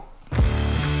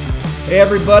Hey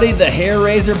everybody, the Hair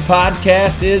Raiser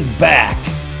podcast is back.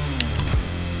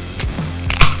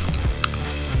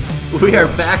 We are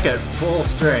back at full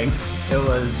strength. It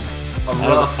was a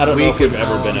rough I don't know week if we've and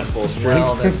ever been at full strength.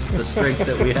 Well, that's the strength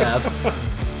that we have.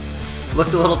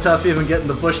 Looked a little tough even getting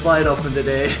the bush light open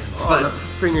today. But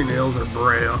fingernails are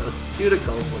braille. those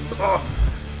cuticles.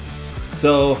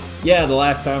 So, yeah, the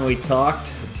last time we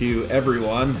talked to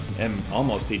everyone and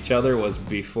almost each other was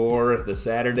before the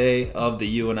Saturday of the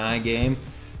UNI game.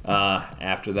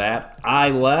 After that, I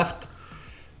left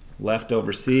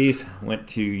overseas, went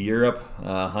to Europe,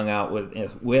 hung out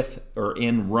with or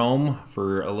in Rome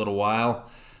for a little while.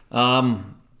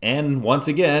 And once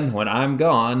again, when I'm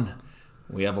gone,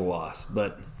 we have a loss.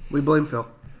 But We blame Phil.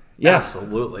 yeah,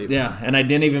 Absolutely. yeah, and I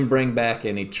didn't even bring back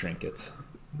any trinkets.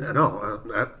 I know.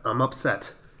 I'm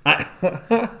upset.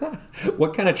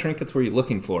 What kind of trinkets were you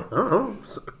looking for? I don't know.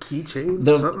 A keychain,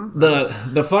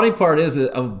 something? The funny part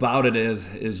about it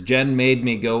is Jen made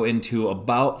me go into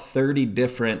about 30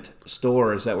 different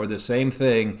stores that were the same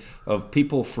thing of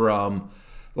people from,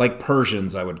 like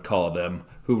Persians, I would call them,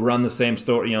 who run the same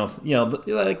store,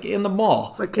 like in the mall.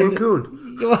 It's like Cancun.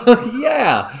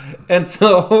 Yeah. And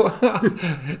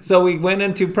so we went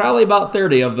into probably about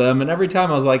 30 of them, and every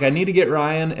time I was like, I need to get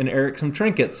Ryan and Eric some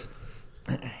trinkets.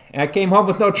 I came home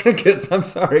with no trinkets. I'm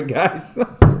sorry, guys.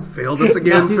 Failed us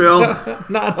again, Phil.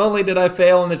 Not only did I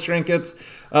fail in the trinkets,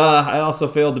 I also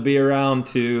failed to be around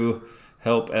to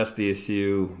help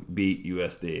SDSU beat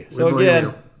USD. So blame again,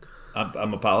 you.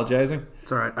 I'm apologizing.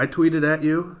 It's all right. I tweeted at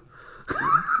you.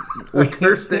 I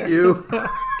cursed at you.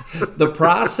 The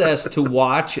process to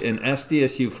watch an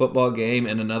SDSU football game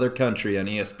in another country on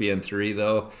ESPN3,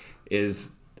 though, is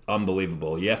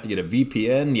unbelievable. You have to get a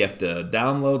VPN. You have to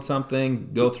download something,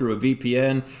 go through a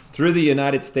VPN through the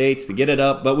United States to get it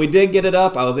up. But we did get it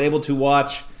up. I was able to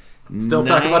watch. Still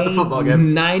talking about the football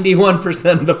game.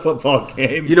 91% of the football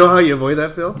game. You know how you avoid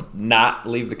that, Phil? Not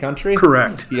leave the country.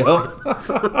 Correct. Yep.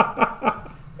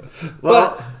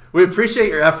 Well, we appreciate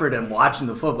your effort in watching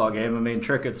the football game. I mean,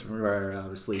 trinkets were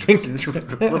obviously a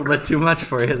little bit too much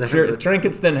for you there.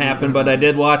 Trinkets didn't happen, but I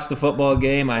did watch the football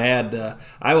game. I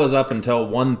was up until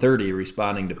 1:30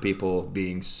 responding to people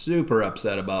being super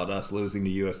upset about us losing to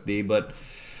USD, but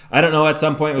I don't know, at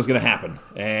some point it was going to happen,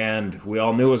 and we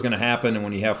all knew it was going to happen, and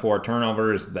when you have 4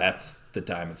 turnovers, that's the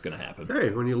time it's going to happen. Hey,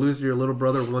 when you lose to your little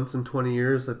brother once in 20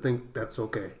 years, I think that's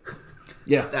okay.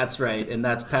 Yeah. That's right, and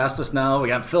that's past us now. We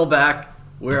got Phil back.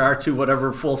 We are to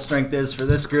whatever full strength is for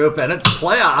this group, and it's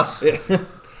playoffs.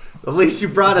 At least you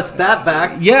brought us that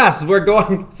back. Yes, we're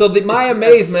going. So my It's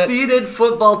amazement. a seeded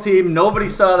football team. Nobody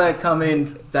saw that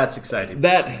coming. That's exciting.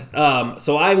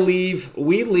 So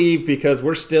we leave because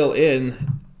we're still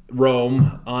in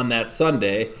Rome on that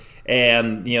Sunday,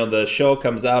 and the show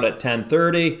comes out at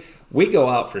 10:30. We go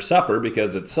out for supper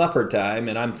because it's supper time,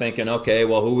 and I'm thinking, okay,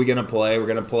 well, who are we going to play? We're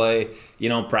going to play,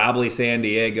 probably San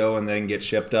Diego, and then get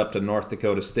shipped up to North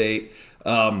Dakota State,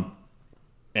 and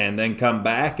then come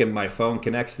back, and my phone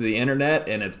connects to the internet,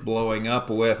 and it's blowing up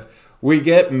with, we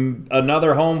get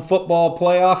another home football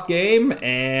playoff game,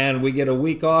 and we get a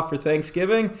week off for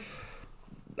Thanksgiving.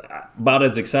 About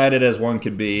as excited as one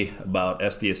could be about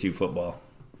SDSU football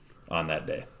on that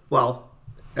day. Well,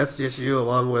 SDSU,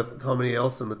 along with how many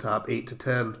else in the top 8 to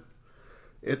 10,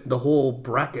 the whole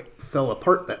bracket fell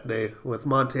apart that day with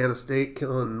Montana State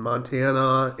killing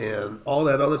Montana and all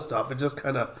that other stuff. It just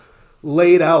kind of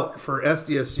laid out for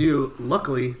SDSU,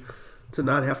 luckily, to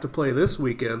not have to play this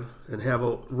weekend and have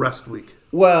a rest week.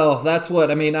 Well, that's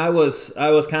what I mean. I was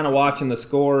kind of watching the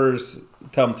scores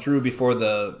come through before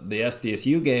the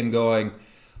SDSU game, going,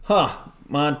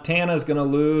 Montana's going to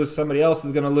lose. Somebody else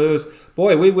is going to lose.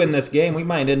 Boy, we win this game, we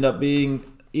might end up being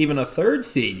even a 3rd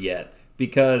seed yet,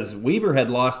 because Weber had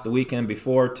lost the weekend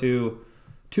before to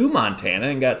Montana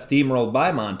and got steamrolled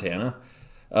by Montana.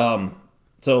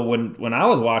 So when I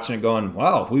was watching it, going,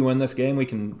 wow, if we win this game, we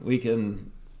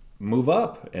can move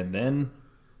up, and then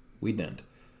we didn't.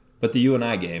 But the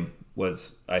UNI game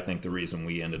was, I think, the reason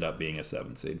we ended up being a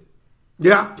 7th seed.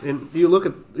 Yeah, and you look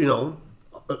at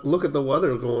the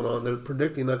weather going on. They're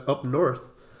predicting that up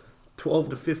north, 12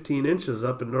 to 15 inches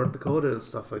up in North Dakota and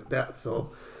stuff like that.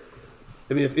 So,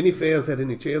 I mean, if any fans had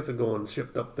any chance of going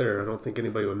shipped up there, I don't think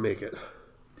anybody would make it.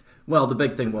 Well, the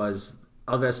big thing was,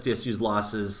 of SDSU's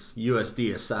losses,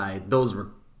 USD aside, those were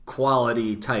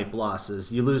quality type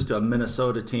losses. You lose to a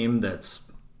Minnesota team that's,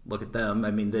 look at them. I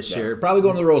mean, this year. Probably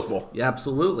going to the Rose Bowl. Yeah,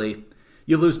 absolutely.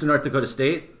 You lose to North Dakota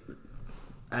State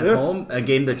at home, a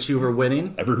game that you were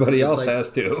winning. Everybody else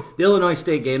has to. The Illinois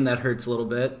State game, that hurts a little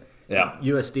bit. Yeah.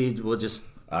 USD will just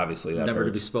obviously that never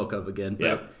hurts. to be spoke of again.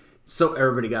 Yeah. But So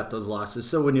everybody got those losses.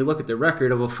 So when you look at the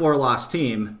record of a 4-loss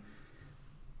team,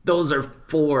 those are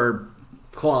 4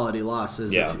 quality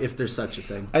losses, if there's such a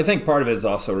thing. I think part of it is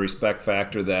also a respect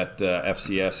factor that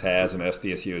FCS has and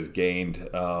SDSU has gained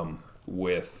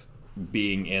with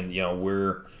being in,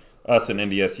 us and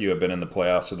NDSU have been in the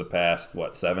playoffs for the past,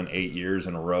 7-8 years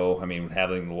in a row. I mean,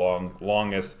 having the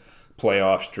longest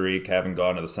playoff streak, having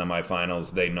gone to the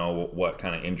semifinals, they know what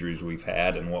kind of injuries we've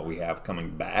had and what we have coming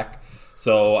back.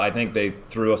 So I think they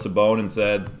threw us a bone and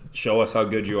said, show us how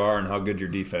good you are and how good your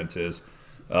defense is.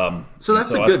 So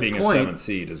that's a us good being point. a 7th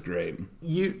seed is great.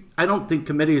 I don't think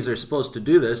committees are supposed to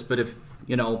do this, but if,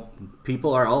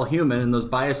 people are all human and those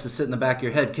biases sit in the back of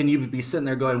your head, can you be sitting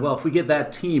there going, well, if we get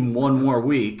that team one more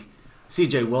week,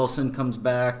 CJ Wilson comes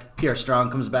back, Pierre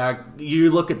Strong comes back,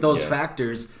 you look at those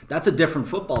factors, that's a different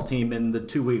football team in the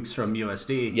 2 weeks from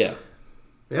USD. Yeah.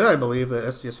 And I believe that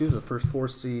SDSU is the first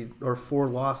 4-seed or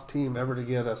 4-loss team ever to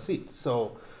get a seat.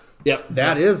 So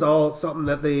that is all something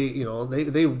that they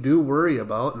do worry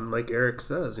about. And like Eric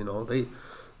says,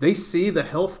 they see the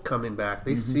health coming back.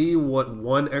 They see what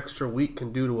one extra week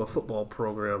can do to a football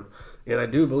program. And I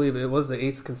do believe it was the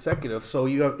 8th consecutive. So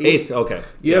you have 8th. Okay.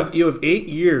 You have 8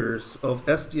 years of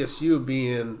SDSU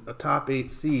being a top 8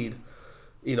 seed.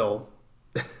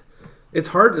 It's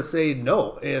hard to say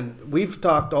no. And we've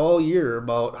talked all year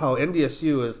about how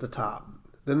NDSU is the top.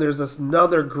 Then there's this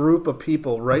another group of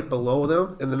people right below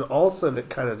them, and then all of a sudden it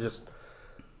kind of just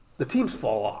the teams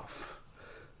fall off.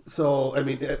 So I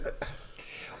mean.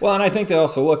 Well, and I think they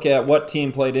also look at what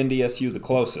team played NDSU the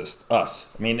closest. Us.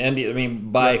 I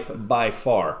mean, by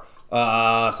far.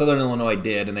 Southern Illinois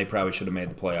did, and they probably should have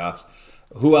made the playoffs.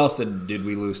 Who else did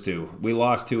we lose to? We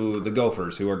lost to the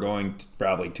Gophers, who are going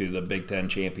probably to the Big Ten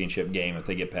championship game if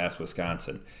they get past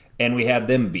Wisconsin. And we had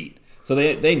them beat. So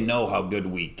they know how good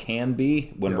we can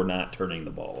be when we're not turning the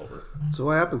ball over. So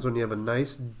what happens when you have a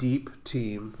nice, deep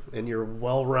team and you're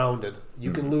well-rounded?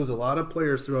 You can lose a lot of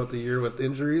players throughout the year with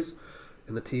injuries,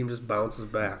 and the team just bounces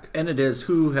back. And it is.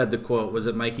 Who had the quote? Was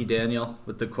it Mikey Daniel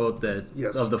with the quote that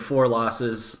of the 4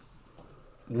 losses,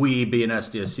 we, being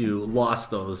SDSU,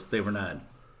 lost those. They were not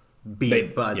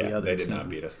beat by the other team. They did not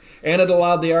beat us. And it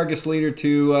allowed the Argus leader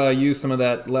to use some of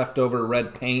that leftover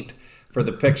red paint for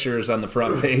the pictures on the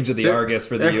front page of the Argus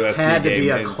for the USD game. There had to be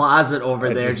a closet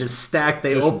over there just stacked.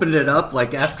 They opened it up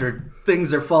like after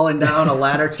things are falling down, a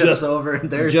ladder tips over, and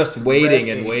there's just waiting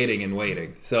and waiting and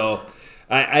waiting. So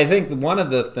I think one of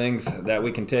the things that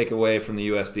we can take away from the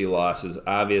USD loss is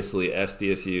obviously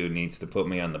SDSU needs to put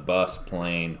me on the bus,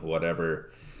 plane, whatever,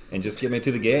 and just get me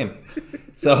to the game.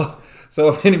 So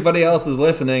if anybody else is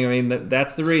listening, I mean,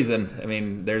 that's the reason. I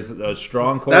mean, there's a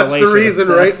strong correlation. That's the reason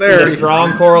right there. There's a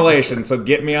strong correlation, so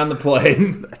get me on the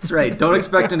plane. That's right. Don't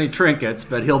expect any trinkets,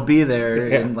 but he'll be there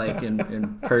in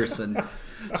person.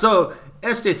 So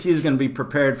SDSU is going to be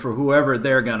prepared for whoever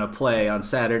they're going to play on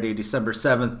Saturday, December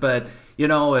 7th. But,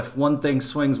 if one thing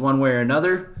swings one way or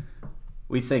another,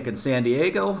 we think in San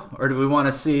Diego, or do we want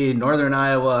to see Northern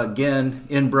Iowa again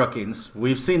in Brookings?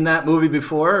 We've seen that movie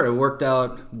before. It worked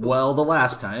out well the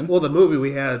last time. Well, the movie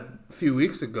we had a few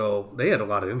weeks ago, they had a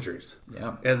lot of injuries.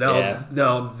 Yeah. And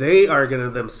now they are going to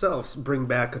themselves bring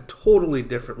back a totally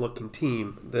different looking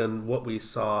team than what we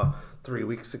saw 3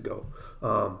 weeks ago.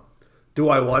 Do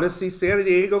I want to see San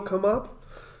Diego come up?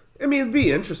 I mean, it'd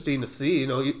be interesting to see.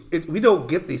 We don't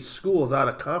get these schools out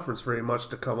of conference very much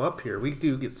to come up here. We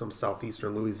do get some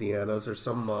Southeastern Louisianas or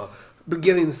some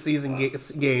beginning of the season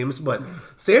games, but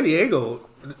San Diego,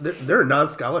 they're a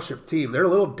non-scholarship team. They're a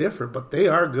little different, but they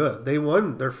are good. They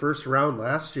won their first round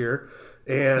last year,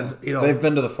 and they've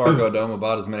been to the Fargo Dome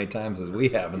about as many times as we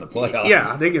have in the playoffs.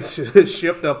 Yeah, they get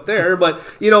shipped up there, but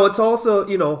it's also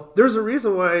there's a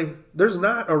reason why there's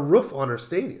not a roof on our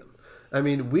stadium. I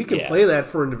mean, we can play that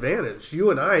for an advantage.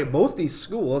 You and I, both these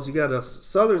schools, you got a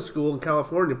southern school in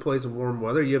California plays in warm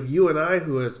weather. You have UNI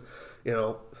who is,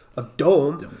 a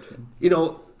dome.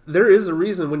 There is a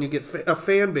reason when you get a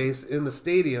fan base in the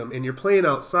stadium and you're playing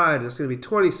outside and it's going to be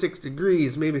 26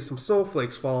 degrees, maybe some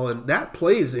snowflakes falling, that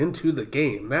plays into the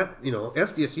game. That,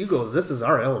 SDSU goes, this is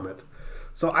our element.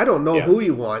 So I don't know who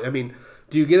you want. I mean,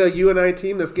 do you get a UNI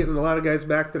team that's getting a lot of guys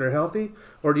back that are healthy?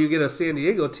 Or do you get a San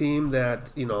Diego team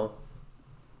that,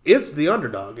 is the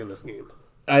underdog in this game?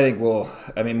 I think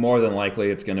more than likely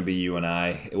it's going to be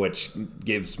UNI, which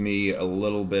gives me a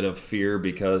little bit of fear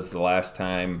because the last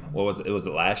time, was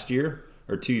it last year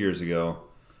or 2 years ago?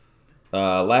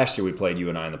 Last year we played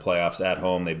UNI in the playoffs at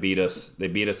home. They beat us. They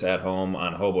beat us at home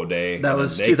on Hobo Day. That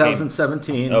was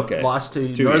 2017. Okay. Lost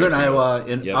to 2 Northern years ago. Iowa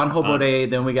Yep. on Hobo Day.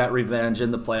 Then we got revenge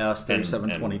in the playoffs,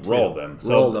 37-22. and rolled them.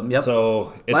 Rolled them, yep.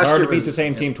 So it's Last hard year to beat was- the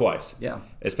same team twice. Yeah.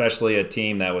 Especially a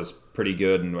team that was pretty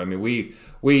good. And I mean,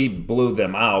 we blew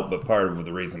them out, but part of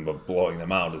the reason of blowing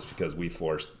them out is because we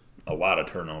forced a lot of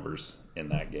turnovers in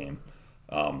that game.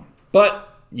 But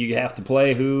you have to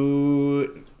play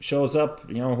who shows up,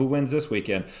 who wins this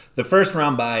weekend. The first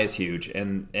round bye is huge,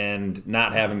 and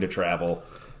not having to travel,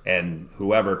 and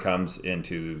whoever comes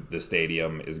into the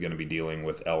stadium is going to be dealing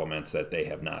with elements that they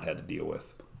have not had to deal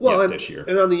with this year.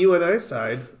 And on the UNI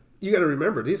side, you got to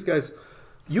remember, these guys,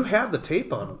 you have the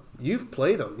tape on them. You've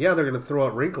played them. Yeah, they're going to throw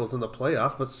out wrinkles in the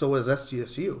playoff, but so is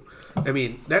SGSU. I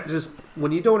mean, that just,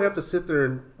 when you don't have to sit there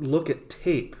and look at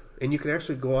tape, and you can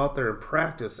actually go out there and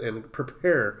practice and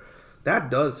prepare,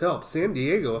 that does help. San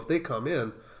Diego, if they come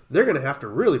in, they're going to have to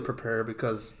really prepare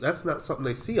because that's not something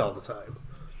they see all the time.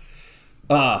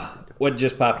 What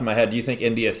just popped in my head, do you think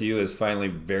NDSU is finally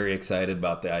very excited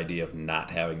about the idea of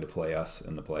not having to play us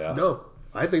in the playoffs? No,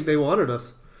 I think they wanted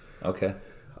us. Okay.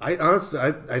 I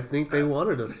honestly think they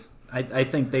wanted us. I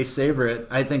think they savor it.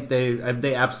 I think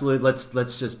they absolutely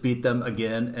let's just beat them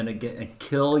again and again and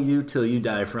kill you till you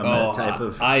die from that type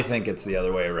of. I think it's the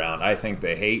other way around. I think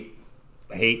they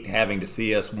hate having to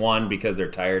see us, one, because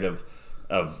they're tired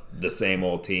of the same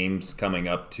old teams coming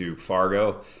up to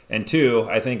Fargo, and two,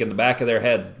 I think in the back of their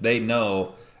heads they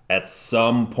know at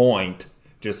some point,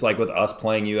 just like with us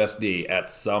playing USD, at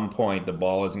some point the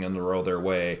ball isn't going to roll their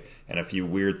way and a few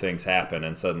weird things happen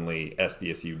and suddenly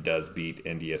SDSU does beat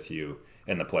NDSU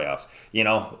in the playoffs.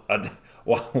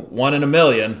 1 in a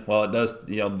million, well, it does,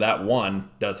 that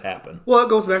one does happen. Well, it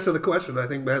goes back to the question I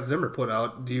think Matt Zimmer put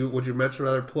out. Would you much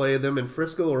rather play them in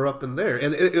Frisco or up in there?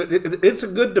 And it's a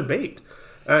good debate.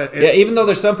 Even though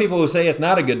there's some people who say it's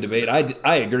not a good debate,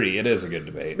 I agree. It is a good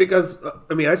debate. Because,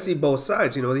 I see both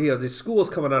sides. You have these schools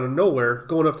coming out of nowhere,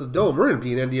 going up to the Dome. We're going to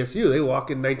be in NDSU. They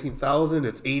walk in 19,000.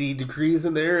 It's 80 degrees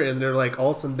in there, and they're like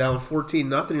all of a sudden down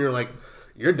 14-0. You're like,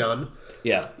 you're done.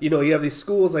 Yeah. You have these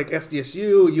schools like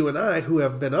SDSU, UNI, who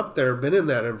have been up there, been in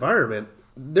that environment.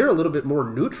 They're a little bit more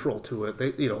neutral to it.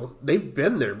 They've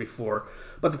been there before.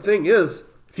 But the thing is,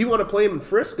 if you want to play them in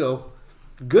Frisco,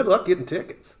 good luck getting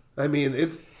tickets.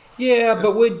 It's... Yeah,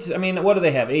 but what do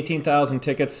they have? 18,000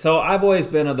 tickets? So I've always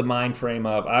been of the mind frame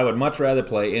of I would much rather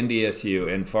play NDSU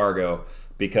in Fargo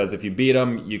because if you beat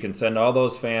them, you can send all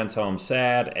those fans home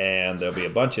sad, and there'll be a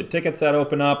bunch of tickets that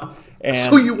open up. And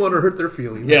so you want to hurt their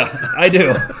feelings? Yes, I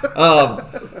do.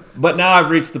 But now I've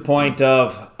reached the point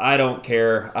of I don't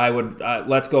care.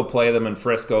 Let's go play them in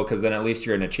Frisco because then at least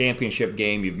you're in a championship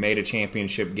game. You've made a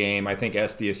championship game. I think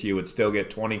SDSU would still get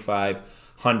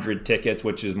 2,500 tickets,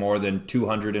 which is more than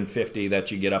 250 that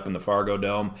you get up in the Fargo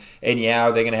Dome. And yeah,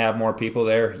 are they going to have more people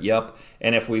there? Yep.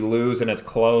 And if we lose and it's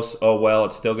close, oh well,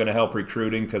 it's still going to help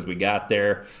recruiting because we got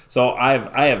there. So I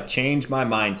have changed my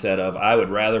mindset of I would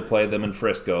rather play them in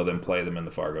Frisco than play them in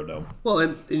the Fargo Dome. Well,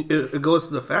 and it goes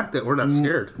to the fact that we're not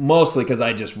scared. Mostly because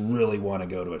I just really want to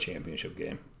go to a championship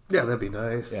game. Yeah, that'd be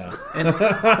nice. Yeah. And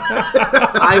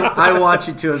I want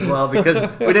you to as well because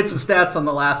we did some stats on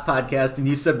the last podcast and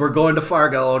you said we're going to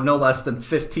Fargo no less than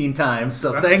 15 times.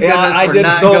 So thank goodness we're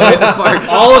not going to Fargo.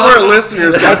 All of our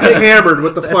listeners got hammered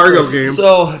with the Fargo game.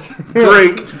 So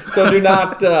drink. So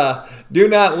do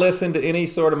not listen to any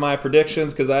sort of my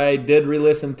predictions because I did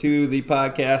re-listen to the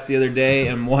podcast the other day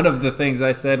and one of the things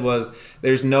I said was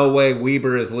there's no way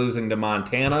Weber is losing to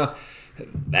Montana.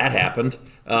 That happened.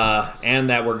 And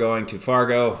that we're going to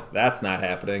Fargo. That's not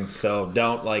happening. So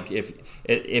don't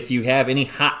if you have any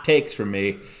hot takes from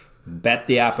me, bet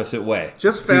the opposite way.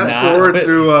 Just fast forward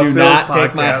through do Phil's not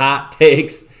take podcast. my hot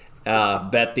takes.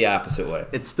 Bet the opposite way.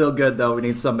 It's still good though. We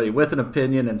need somebody with an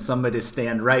opinion and somebody to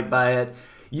stand right by it.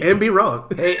 And be wrong.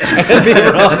 Hey, and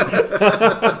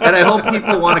I hope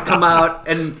people want to come out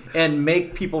and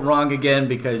make people wrong again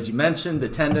because you mentioned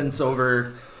attendance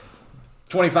over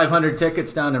 2,500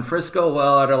 tickets down in Frisco.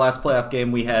 Well, at our last playoff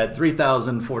game, we had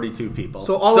 3,042 people.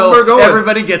 So all of them are going.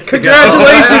 Everybody gets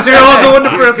Congratulations, you're all going to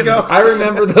Frisco. I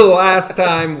remember the last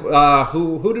time,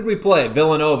 who did we play?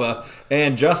 Villanova.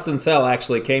 And Justin Sell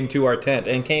actually came to our tent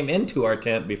and came into our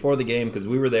tent before the game because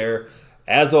we were there,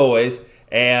 as always.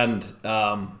 And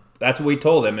that's what we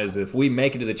told him is if we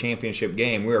make it to the championship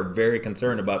game, we are very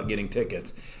concerned about getting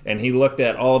tickets. And he looked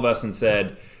at all of us and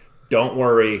said, don't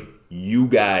worry. you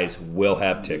guys will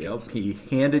have tickets. Yep, he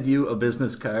handed you a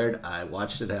business card. I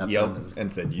watched it happen. Yep,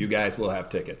 and said you guys will have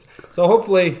tickets. So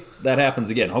hopefully that happens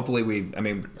again. Hopefully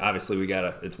obviously we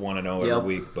it's 1-0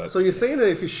 every week. But so you're saying that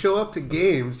if you show up to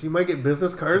games, you might get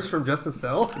business cards from Justin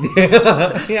Sell?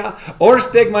 Yeah, or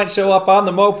Stig might show up on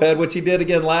the moped, which he did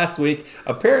again last week.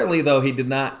 Apparently, though, he did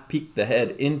not peek the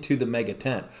head into the mega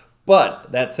tent.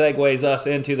 But that segues us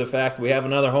into the fact we have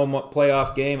another home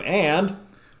playoff game, and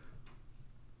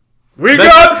we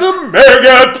got the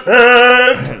Mega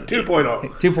Tent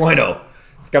 2.0. 2.0.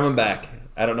 It's coming back.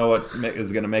 I don't know what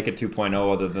is going to make it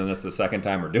 2.0 other than it's the second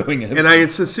time we're doing it. And I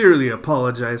sincerely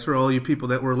apologize for all you people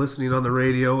that were listening on the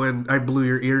radio and I blew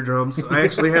your eardrums. I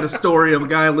actually had a story of a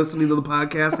guy listening to the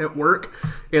podcast at work,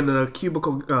 and the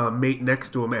cubicle mate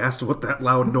next to him asked what that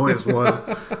loud noise was.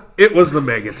 It was the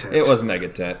Mega Tent. It was Mega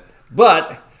Tent.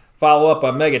 But follow up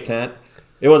on Mega Tent.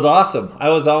 It was awesome. I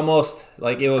was almost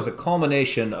like it was a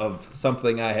culmination of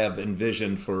something I have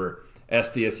envisioned for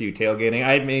SDSU tailgating.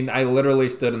 I mean, I literally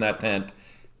stood in that tent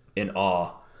in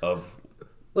awe of.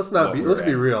 Let's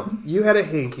be real. You had a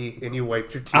hanky and you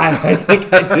wiped your teeth. I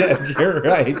think I did. You're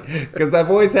right. Because I've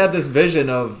always had this vision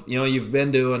of, you've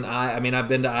been to I've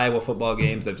been to Iowa football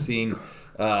games. I've seen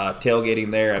tailgating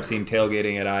there. I've seen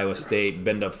tailgating at Iowa State.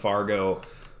 Been to Fargo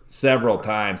several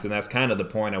times, and that's kind of the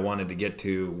point I wanted to get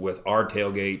to with our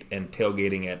tailgate and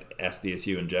tailgating at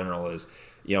SDSU in general is,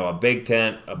 a big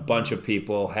tent, a bunch of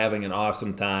people having an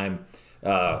awesome time,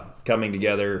 coming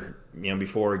together,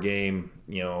 before a game,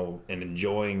 and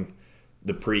enjoying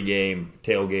the pregame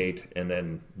tailgate and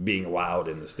then being loud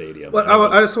in the stadium. But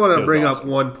I just want to bring up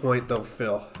one point, though,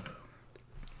 Phil.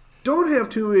 Don't have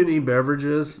too many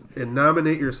beverages and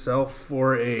nominate yourself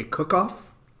for a cook-off.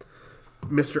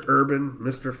 Mr. Urban,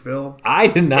 Mr. Phil. I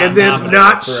did not. And then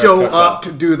not show up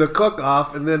to do the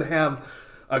cook-off and then have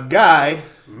a guy,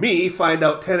 me, find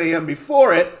out 10 a.m.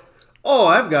 before it,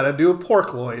 I've got to do a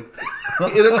pork loin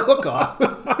in a cook-off.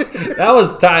 That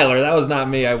was Tyler. That was not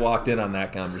me. I walked in on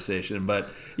that conversation. But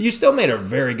you still made a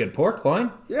very good pork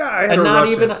loin. Yeah, I had and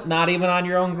a not even on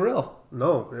your own grill.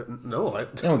 No.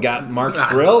 We got Mark's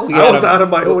grill. I was out of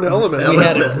my own element.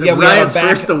 We had Ryan's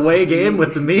first away game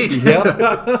with the meat. Yep.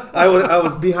 I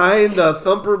was behind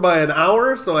Thumper by an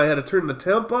hour, so I had to turn the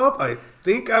temp up. I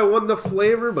think I won the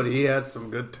flavor, but he had some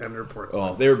good tender pork.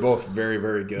 Oh, they were both very,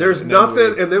 very good. There's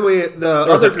nothing, and then we had the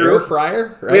there was other an air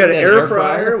fryer. Right? We had an air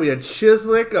fryer. We had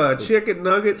Chislik, chicken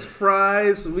nuggets,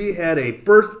 fries. We had a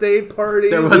birthday party.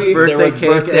 There was birthday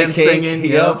cake and singing.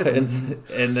 Yep,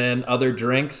 and then other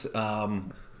drinks,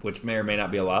 which may or may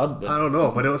not be allowed. But I don't know,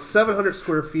 but it was 700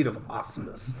 square feet of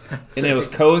awesomeness. And it was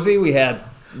cozy. We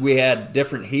had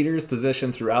different heaters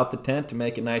positioned throughout the tent to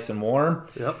make it nice and warm.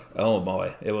 Yep. Oh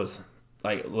boy, it was.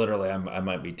 Like, literally, I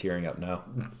might be tearing up now.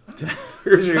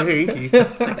 Here's your hanky.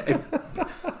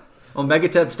 Well, Mega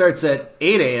Tent starts at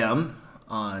 8 a.m.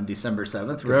 on December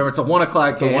 7th. Remember, it's a 1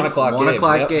 o'clock game. It's a 1 o'clock game. 1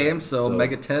 o'clock Yep. game, so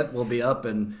Mega Tent will be up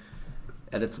and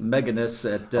at its meganess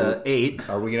at 8.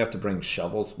 Are we going to have to bring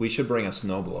shovels? We should bring a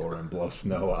snowblower and blow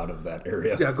snow out of that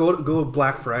area. Yeah, go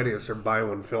Black Friday and start buy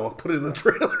one, Phil. Put it in the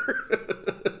trailer.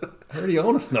 I already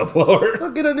own a snowblower.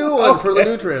 I'll get a new one for the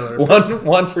new trailer.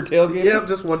 One for tailgating? Yeah,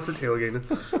 just one for tailgating.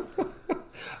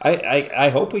 I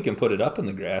hope we can put it up in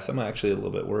the grass. I'm actually a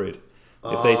little bit worried.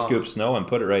 If they scoop snow and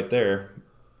put it right there.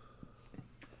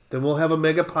 Then we'll have a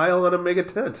mega pile on a mega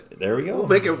tent. There we go. We'll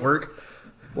make it work.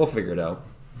 We'll figure it out.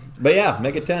 But yeah,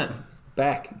 mega tent.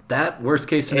 Back. That worst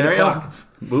case scenario,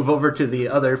 move over to the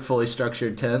other fully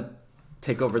structured tent.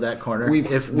 Take over that corner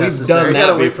we've necessary. Done We that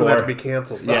gotta wait before. for that to be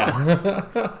canceled.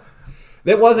 Yeah.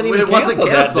 That wasn't even canceled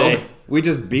that day. We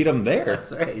just beat them there.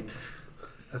 That's right.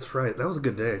 That's right. That was a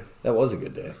good day. That was a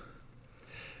good day.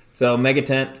 So, Mega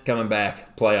Tent coming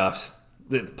back. Playoffs.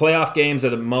 The playoff games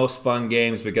are the most fun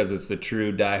games because it's the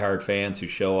true diehard fans who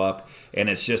show up, and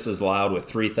it's just as loud with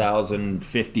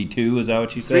 3,052. Is that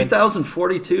what you said?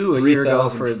 3,042 a year ago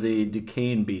for the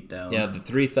Duquesne beatdown. Yeah, the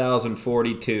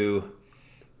 3,042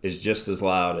 is just as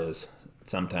loud as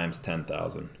sometimes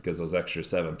 10,000 because those extra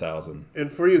 7,000.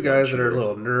 And for you guys that are a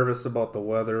little nervous about the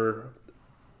weather,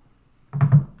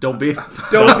 don't be.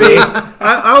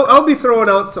 I'll be throwing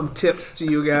out some tips to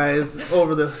you guys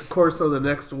over the course of the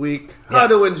next week. How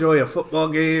to enjoy a football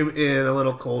game in a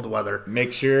little cold weather.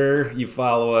 Make sure you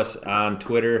follow us on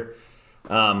Twitter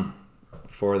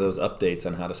for those updates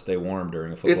on how to stay warm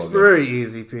during a football game. It's very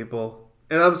easy, people.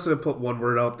 And I'm just going to put one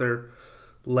word out there.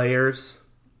 Layers.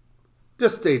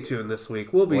 Just stay tuned this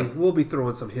week. We'll be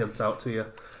throwing some hints out to you.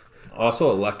 Also,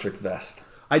 electric vest.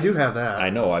 I do have that. I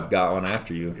know. I've got one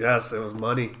after you. Yes, it was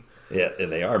money. Yeah,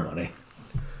 they are money.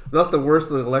 Nothing worse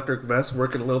than an electric vest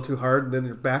working a little too hard, and then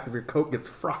your back of your coat gets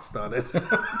frost on it.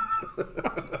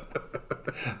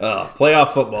 Playoff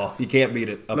football. You can't beat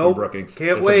it up in Brookings.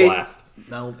 Can't it's wait. A blast.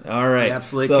 No, All right. we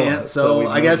absolutely can't. So we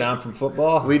I guess down from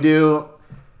football. we do.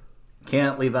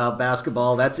 Can't leave out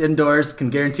basketball. That's indoors.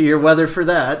 Can guarantee your weather for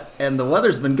that. And the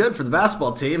weather's been good for the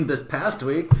basketball team this past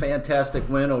week. Fantastic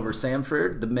win over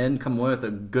Samford. The men come with a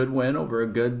good win over a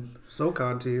good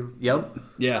SoCon team. Yep.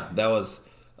 Yeah, that was.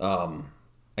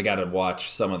 I got to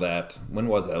watch some of that. When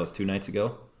was that? It was 2 nights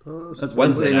ago. That's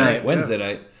Wednesday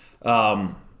night.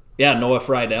 Yeah. Yeah, Noah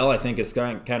Friedel, I think, is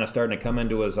kind of starting to come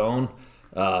into his own.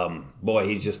 Boy,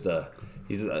 he's just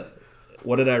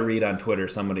what did I read on Twitter?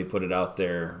 Somebody put it out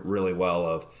there really well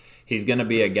of he's going to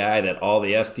be a guy that all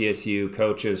the SDSU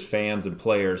coaches, fans, and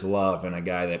players love, and a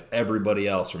guy that everybody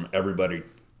else from everybody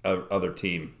other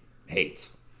team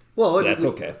hates. Well, that's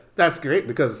okay. That's great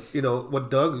because,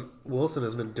 what Doug Wilson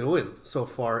has been doing so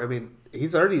far, I mean,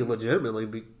 he's already legitimately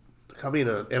becoming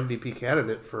an MVP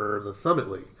candidate for the Summit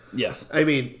League. Yes. I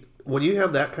mean, when you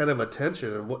have that kind of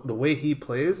attention and the way he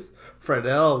plays,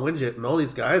 Friedel, Winget, and all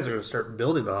these guys are going to start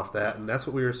building off that, and that's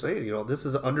what we were saying. This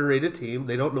is an underrated team.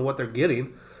 They don't know what they're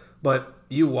getting, but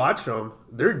you watch them,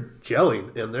 they're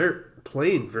gelling, and they're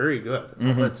playing very good.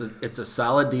 Mm-hmm. It's a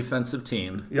solid defensive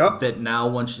team. Yep. That now,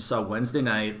 once you saw Wednesday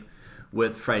night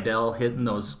with Friedel hitting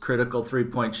those critical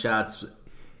 3-point shots,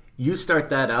 you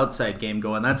start that outside game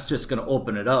going, that's just going to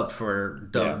open it up for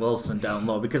Doug Wilson down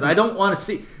low. Because I don't want to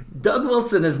see... Doug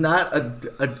Wilson is not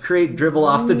a great dribble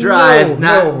off the drive.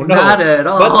 No. Not at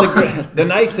all. But the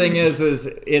nice thing is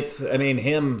it's, I mean,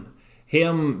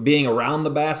 him being around the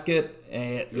basket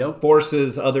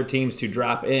forces other teams to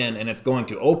drop in, and it's going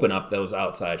to open up those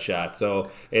outside shots.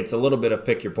 So it's a little bit of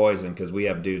pick your poison because we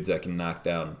have dudes that can knock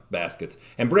down baskets.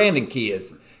 And Brandon Key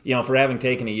is, for having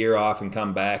taken a year off and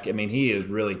come back, I mean, he has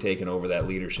really taken over that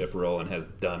leadership role and has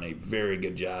done a very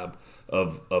good job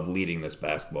of leading this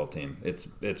basketball team. It's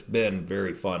been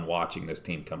very fun watching this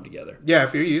team come together. Yeah,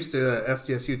 if you're used to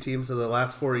SDSU teams of the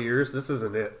last 4 years, this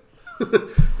isn't it.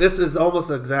 This is almost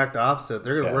the exact opposite.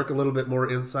 They're going to work a little bit more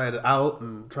inside out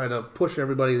and try to push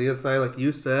everybody to the inside, like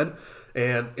you said.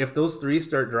 And if those threes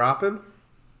start dropping,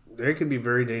 they can be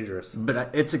very dangerous. But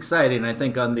it's exciting. I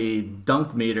think on the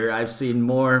dunk meter, I've seen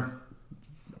more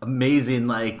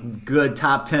amazing, good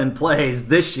top 10 plays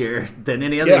this year than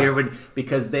any other year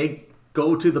because they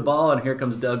go to the ball, and here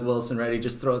comes Doug Wilson ready.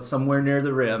 Just throw it somewhere near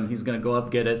the rim. He's going to go up,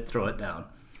 get it, throw it down.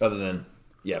 Other than,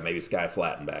 maybe Sky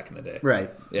Flatten back in the day. Right.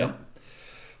 Yeah.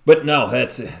 But no,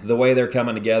 that's the way they're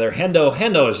coming together.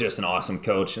 Hendo is just an awesome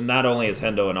coach. And not only is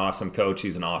Hendo an awesome coach,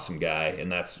 he's an awesome guy.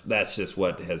 And that's just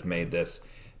what has made this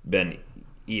been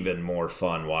even more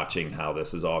fun watching how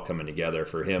this is all coming together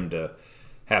for him to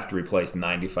have to replace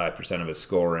 95% of his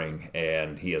scoring,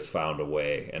 and he has found a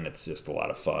way, and it's just a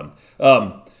lot of fun.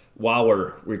 While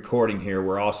we're recording here,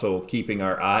 we're also keeping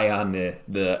our eye on the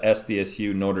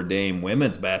SDSU Notre Dame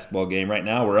women's basketball game. Right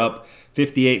now we're up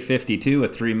 58-52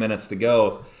 with 3 minutes to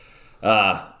go,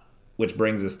 which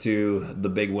brings us to the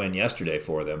big win yesterday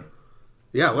for them.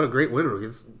 Yeah, what a great win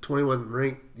against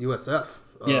 21-ranked USF.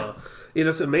 Yeah.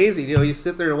 It's amazing. You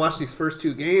sit there and watch these first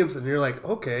two games, and you're like,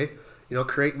 okay,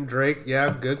 Creighton Drake,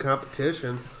 good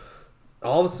competition.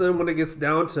 All of a sudden, when it gets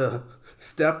down to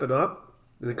stepping up,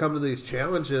 and they come to these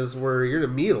challenges where you're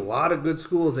going to meet a lot of good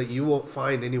schools that you won't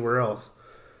find anywhere else.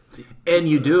 And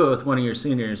you do it with one of your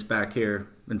seniors back here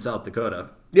in South Dakota.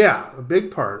 Yeah, a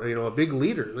big part, a big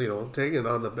leader, taking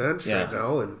on the bench right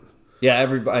now. And I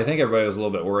think everybody was a little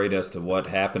bit worried as to what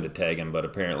happened to Tegan, but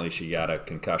apparently she got a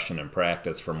concussion in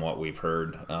practice from what we've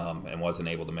heard, and wasn't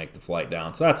able to make the flight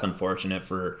down. So that's unfortunate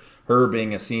for her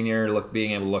being a senior,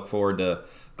 being able to look forward to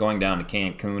going down to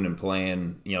Cancun and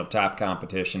playing, top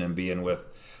competition and being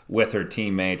with her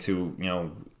teammates who,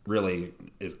 really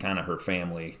is kind of her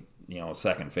family,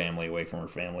 second family away from her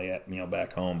family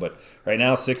back home. But right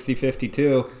now,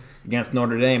 60-52 against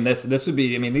Notre Dame. This would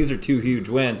be, these are two huge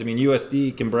wins.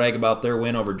 USD can brag about their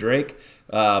win over Drake,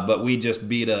 but we just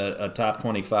beat a top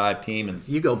 25 team. And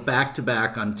you go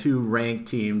back-to-back on two ranked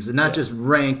teams, and not just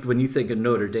ranked when you think of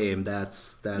Notre Dame.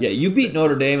 That's you beat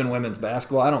Notre Dame in women's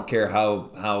basketball. I don't care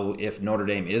how if Notre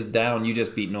Dame is down, you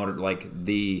just beat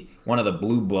one of the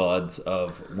blue bloods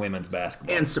of women's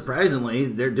basketball. And surprisingly,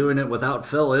 they're doing it without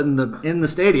Phil in the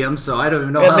stadium, so I don't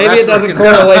even know how maybe it doesn't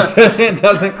correlate. It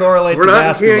doesn't correlate. We're to not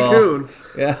basketball. in Cancun.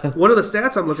 Yeah. One of the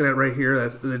stats I'm looking at right here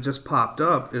that just popped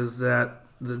up is that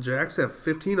the Jacks have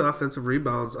 15 offensive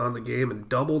rebounds on the game and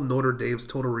double Notre Dame's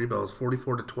total rebounds,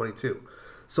 44-22.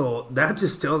 So that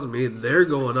just tells me they're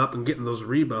going up and getting those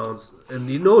rebounds. And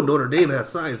Notre Dame has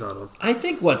size on them. I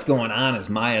think what's going on is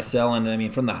Maya Sellen, I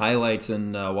mean, from the highlights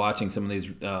and watching some of these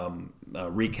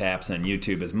recaps on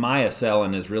YouTube, is Maya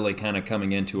Sellen is really kind of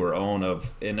coming into her own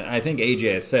and I think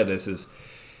AJ has said this, is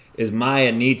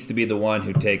Maya needs to be the one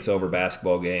who takes over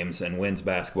basketball games and wins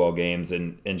basketball games,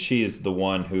 and she is the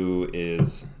one who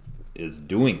is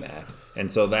doing that. And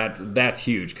so that's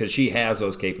huge because she has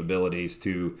those capabilities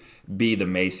to be the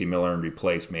Macy Miller and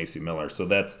replace Macy Miller. So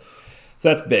that's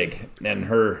big, and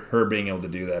her being able to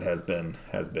do that has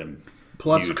been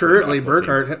Plus, huge currently for the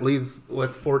basketball Burkhart leads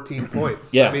with 14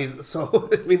 points. Yeah. I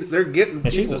mean, they're getting.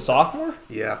 And she's a sophomore.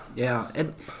 Yeah. Yeah,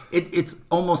 and it's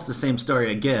almost the same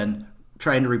story again,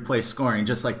 trying to replace scoring,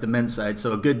 just like the men's side.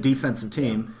 So a good defensive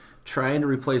team trying to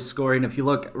replace scoring. If you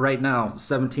look right now,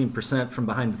 17% from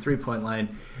behind the three-point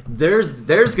line. There's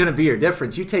going to be your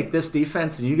difference. You take this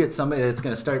defense and you get somebody that's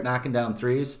going to start knocking down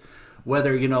threes.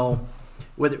 Whether you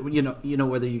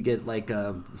get like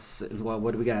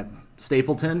what do we got?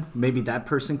 Stapleton. Maybe that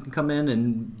person can come in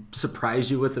and surprise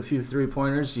you with a few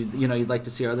 3-pointers. You'd like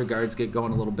to see our other guards get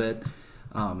going a little bit.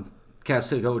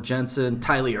 Cassigo Jensen,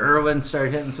 Tylee Irwin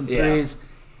start hitting some threes. Yeah.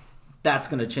 That's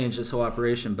going to change this whole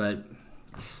operation, but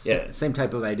same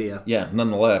type of idea. Yeah,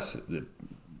 nonetheless,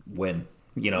 win.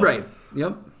 Right.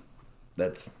 Yep.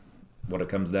 That's what it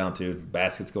comes down to.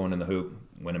 Baskets going in the hoop,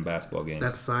 winning basketball games.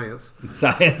 That's science.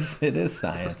 Science. It is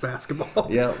science. It's basketball.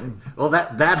 Yeah. Well,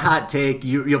 that hot take,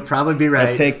 you'll probably be right.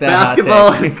 I take that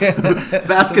basketball, hot take.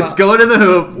 Baskets going in the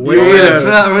hoop.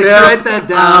 Write that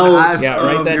down. Yeah,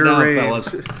 write that down, range.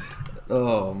 fellas.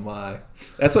 Oh, my.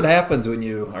 That's what happens when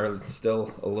you are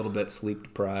still a little bit sleep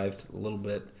deprived, a little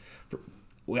bit.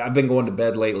 I've been going to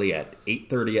bed lately at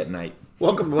 8:30 at night.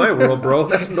 Welcome to my world, bro.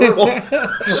 That's normal.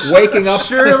 Waking up.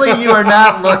 Surely you are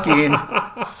not looking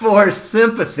for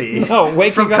sympathy. No,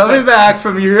 waking from up coming back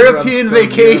from European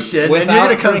vacation, and you're without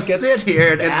going to come trinkets. sit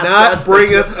here and ask not us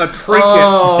bring us a trinket.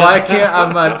 Oh, I can't.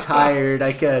 I'm tired.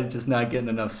 I can't. Just not getting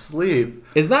enough sleep.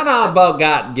 It's not all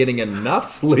about getting enough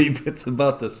sleep. It's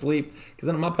about the sleep. Because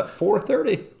then I'm up at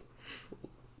 4:30.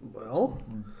 Well,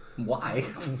 why?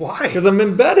 Because I'm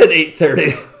in bed at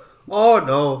 8:30. Oh,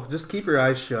 no. Just keep your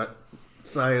eyes shut.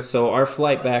 Science. So our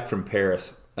flight back from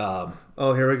Paris. Oh,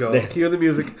 here we go. Cue the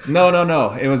music. No.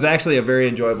 It was actually a very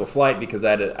enjoyable flight because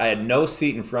I had no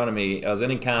seat in front of me. I was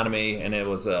in economy, and it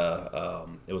was a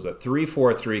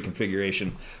 3-4-3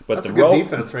 configuration. But That's the a good row,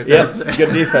 defense right there. Yeah,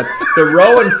 good defense. The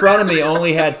row in front of me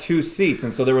only had 2 seats,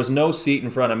 and so there was no seat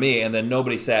in front of me, and then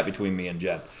nobody sat between me and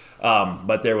Jen.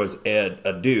 But there was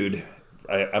a dude.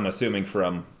 I'm assuming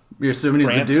from. You're assuming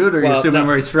France? he's a dude, or you're assuming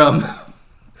where he's from?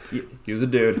 He was a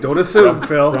dude. Don't assume,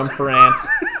 Phil. From France.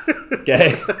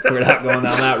 Okay, we're not going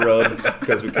down that road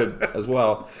because we could as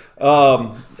well.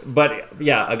 But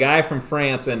yeah, a guy from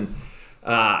France, and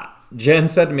Jen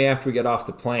said to me after we got off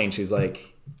the plane, she's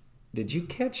like, "Did you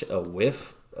catch a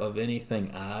whiff of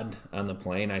anything odd on the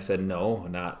plane?" I said, "No,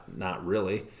 not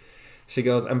really." She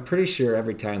goes, "I'm pretty sure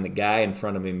every time the guy in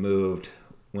front of me moved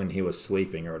when he was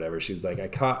sleeping or whatever," she's like, "I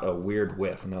caught a weird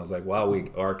whiff." And I was like, "Well, we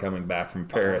are coming back from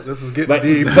Paris." This is getting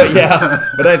deep. But yeah,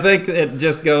 but I think it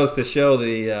just goes to show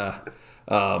the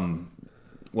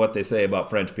what they say about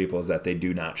French people is that they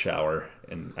do not shower.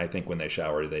 And I think when they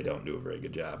shower, they don't do a very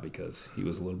good job because he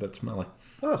was a little bit smelly.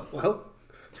 Oh, well.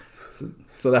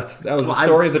 So that was the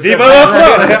story of the trip.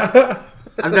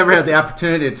 I've never had the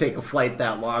opportunity to take a flight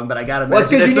that long, but I got to imagine. Well, it's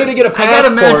because you need to get a I got to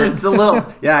passport. imagine it's a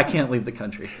little. Yeah, I can't leave the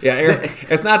country. Yeah, Eric,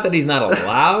 it's not that he's not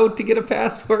allowed to get a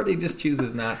passport; he just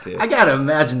chooses not to. I got to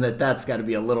imagine that's got to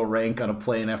be a little rank on a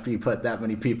plane after you put that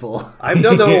many people. I've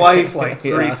done the Hawaii flight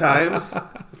 3 times.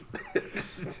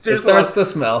 It starts to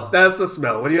smell. That's the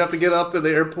smell. When you have to get up in the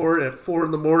airport at 4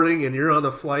 in the morning and you're on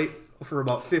the flight for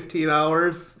about 15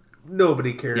 hours,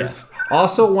 nobody cares. Yes.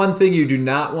 Also, one thing you do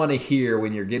not want to hear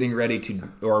when you're getting ready to,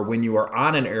 or when you are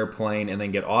on an airplane and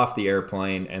then get off the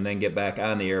airplane and then get back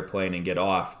on the airplane and get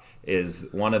off, is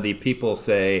one of the people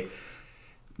say,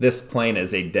 "This plane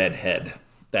is a deadhead."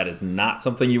 That is not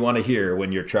something you want to hear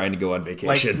when you're trying to go on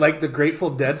vacation. Like the Grateful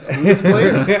Dead Foods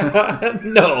plane?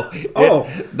 No. Oh.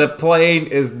 The plane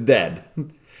is dead.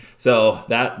 So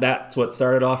that's what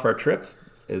started off our trip,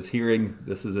 is hearing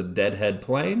this is a deadhead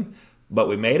plane, but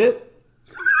we made it,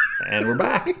 and we're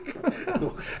back.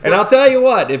 And I'll tell you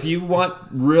what, if you want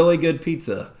really good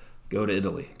pizza, go to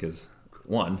Italy, because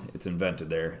 1, it's invented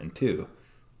there, and 2,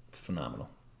 it's phenomenal.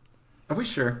 Are we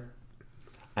sure?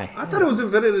 I thought it was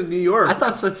invented in New York. I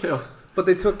thought so too. But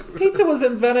they took... Pizza was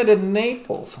invented in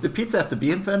Naples. Did pizza have to be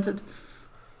invented?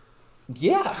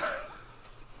 Yes.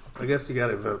 I guess you got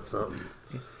to invent something.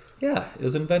 Yeah, it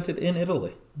was invented in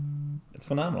Italy. It's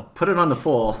phenomenal. Put it on the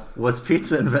poll. Was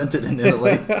pizza invented in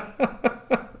Italy?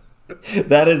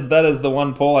 That is the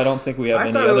one poll. I don't think we have I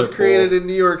any thought it other was created polls. in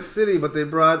New York City, but they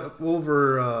brought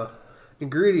over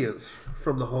ingredients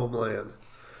from the homeland.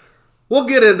 We'll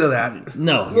get into that.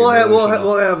 No, We'll you're have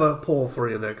delusional. a poll for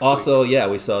you next week. Also, yeah,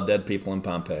 we saw dead people in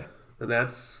Pompeii. And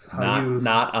that's how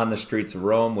Not on the streets of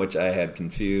Rome, which I had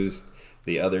confused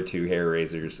the other two hair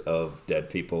raisers of dead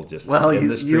people just Well, in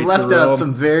the you streets left of Rome. out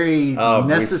some very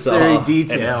necessary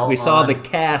detail. We saw on- the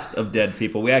cast of dead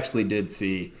people. We actually did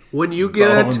see. when you get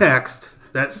Bones. a text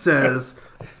that says,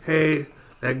 "Hey,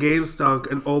 that game stunk,"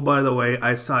 and oh, by the way,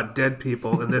 I saw dead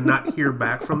people, and then not hear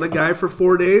back from the guy for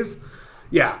 4 days.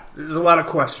 Yeah, there's a lot of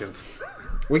questions.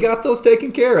 We got those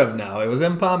taken care of now. It was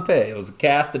in Pompeii. It was a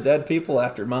cast of dead people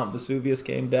after Mount Vesuvius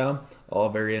came down. All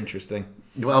very interesting.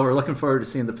 Well, we're looking forward to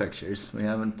seeing the pictures. We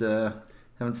haven't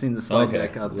seen the slide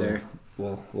deck out there.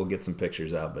 We'll get some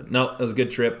pictures out. But no, it was a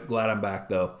good trip. Glad I'm back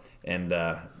though, and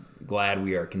glad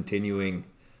we are continuing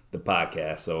the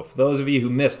podcast. So for those of you who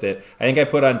missed it, I think I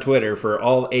put on Twitter for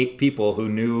all 8 people who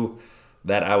knew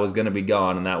that I was going to be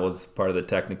gone, and that was part of the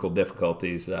technical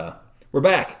difficulties. We're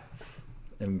back.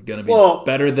 I'm going to be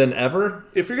better than ever.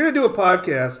 If you're going to do a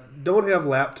podcast, don't have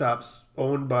laptops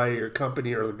owned by your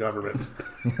company or the government.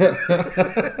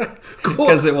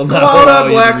 Because it will Go not out allow on you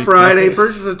to Black be- Friday,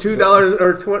 purchase a $2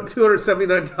 or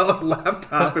 $279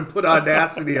 laptop and put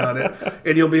Audacity on it,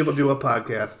 and you'll be able to do a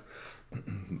podcast.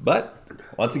 But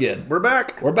once again, We're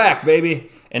back. we're back,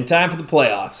 baby, and time for the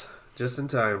playoffs Just in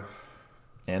time.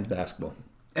 and basketball.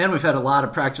 And we've had a lot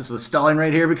of practice with stalling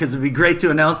right here because it'd be great to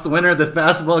announce the winner of this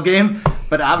basketball game.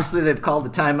 But obviously they've called the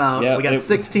timeout. Yeah, we got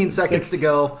 16 seconds to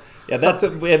go. Yeah, that's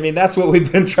what we've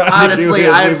been trying Honestly, to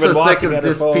do. I am We've so been sick watching of other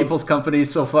just phones. people's company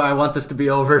so far. I want this to be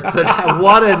over. But I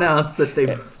want to announce that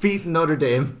they beat Notre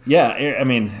Dame. Yeah, I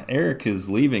mean, Eric is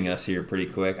leaving us here pretty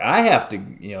quick. I have to,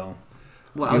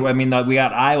 Well, I mean, we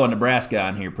got Iowa, Nebraska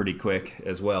on here pretty quick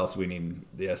as well, so we need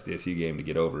the SDSU game to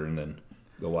get over and then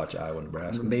go watch Iowa,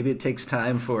 Nebraska. maybe it takes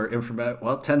time for information.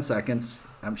 Well, 10 seconds.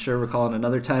 I'm sure we're calling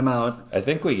another timeout. I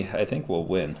think we'll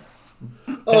win.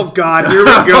 Oh, God, here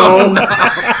we go.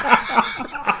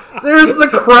 There's the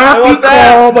crappy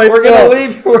call. We're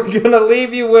gonna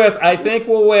leave you with. I think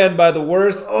we'll win by the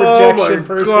worst projection my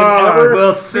person God. ever.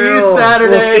 We'll see you Phil,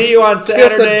 Saturday. We'll see you on Kiss of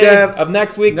Saturday death. of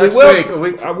next week. Next we will,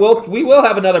 week, a week. We will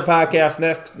have another podcast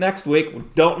next week. We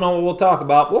don't know what we'll talk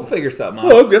about. We'll figure something out.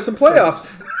 We'll get some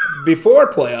playoffs.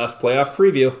 Before playoff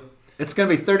preview. It's going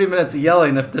to be 30 minutes of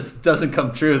yelling if this doesn't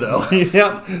come true, though.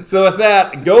 Yep. So with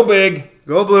that, go big.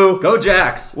 Go Blue. Go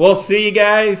Jacks. We'll see you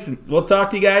guys. We'll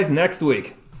talk to you guys next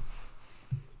week.